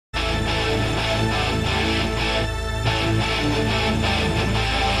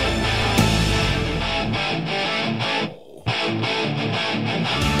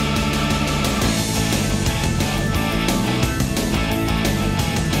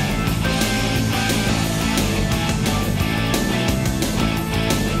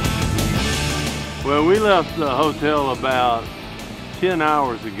Well, we left the hotel about 10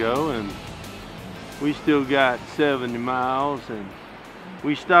 hours ago, and we still got 70 miles, and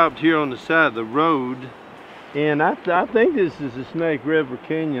we stopped here on the side of the road, and I think this is the Snake River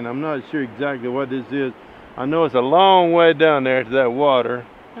Canyon. I'm not sure exactly what this is. I know it's a long way down there to that water.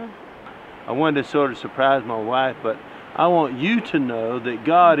 I wanted to sort of surprise my wife, but I want you to know that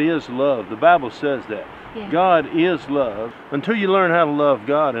God is love. The Bible says that. Yeah. God is love. Until you learn how to love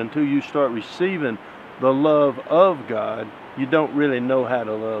God, until you start receiving the love of God, you don't really know how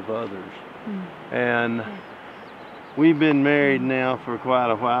to love others. And we've been married now for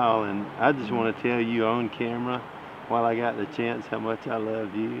quite a while, and I just want to tell you on camera, while I got the chance, how much I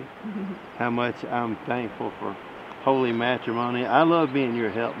love you, how much I'm thankful for holy matrimony. I love being your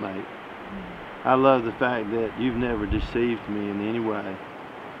helpmate. I love the fact that you've never deceived me in any way.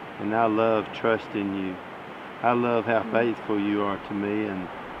 And I love trusting you. I love how faithful you are to me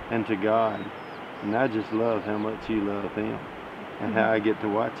and to God. And I just love how much you love Him and how I get to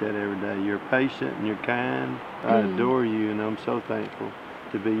watch that every day. You're patient and you're kind. I adore you, and I'm so thankful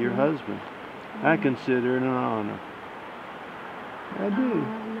to be your husband. I consider it an honor. I do.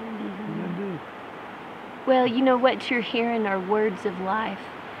 I do. Well, you know what you're hearing are words of life.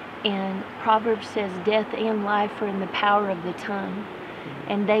 And Proverbs says death and life are in the power of the tongue.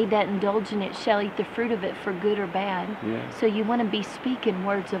 And they that indulge in it shall eat the fruit of it for good or bad. So you want to be speaking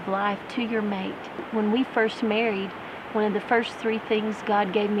words of life to your mate. When we first married, one of the first 3 things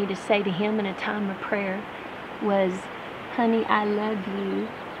God gave me to say to him in a time of prayer was, honey, I love you,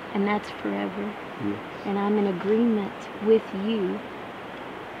 and that's forever. And I'm in agreement with you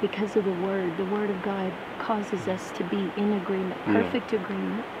because of the Word. The Word of God causes us to be in agreement, perfect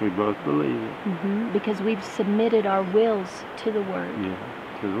agreement. We both believe it. Because we've submitted our wills to the Word.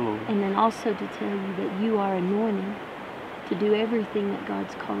 To the Lord. And then also to tell you that you are anointed to do everything that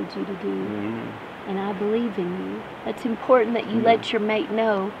God's called you to do. And I believe in you. It's important that you let your mate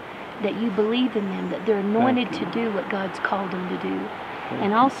know that you believe in them, that they're anointed to do what God's called them to do.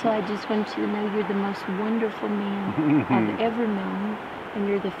 And also, I just want you to know you're the most wonderful man I've ever known. And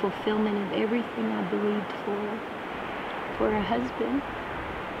you're the fulfillment of everything I believed for a husband.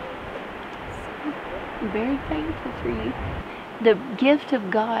 So, I'm very thankful for you. The gift of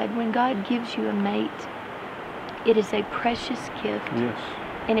God, when God gives you a mate, it is a precious gift.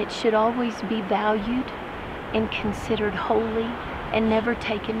 And it should always be valued and considered holy and never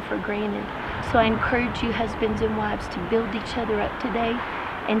taken for granted. So I encourage you, husbands and wives, to build each other up today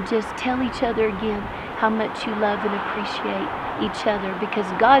and just tell each other again how much you love and appreciate each other, because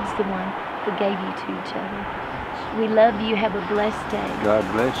God's the one who gave you to each other. We love you. Have a blessed day. God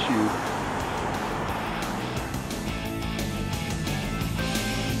bless you.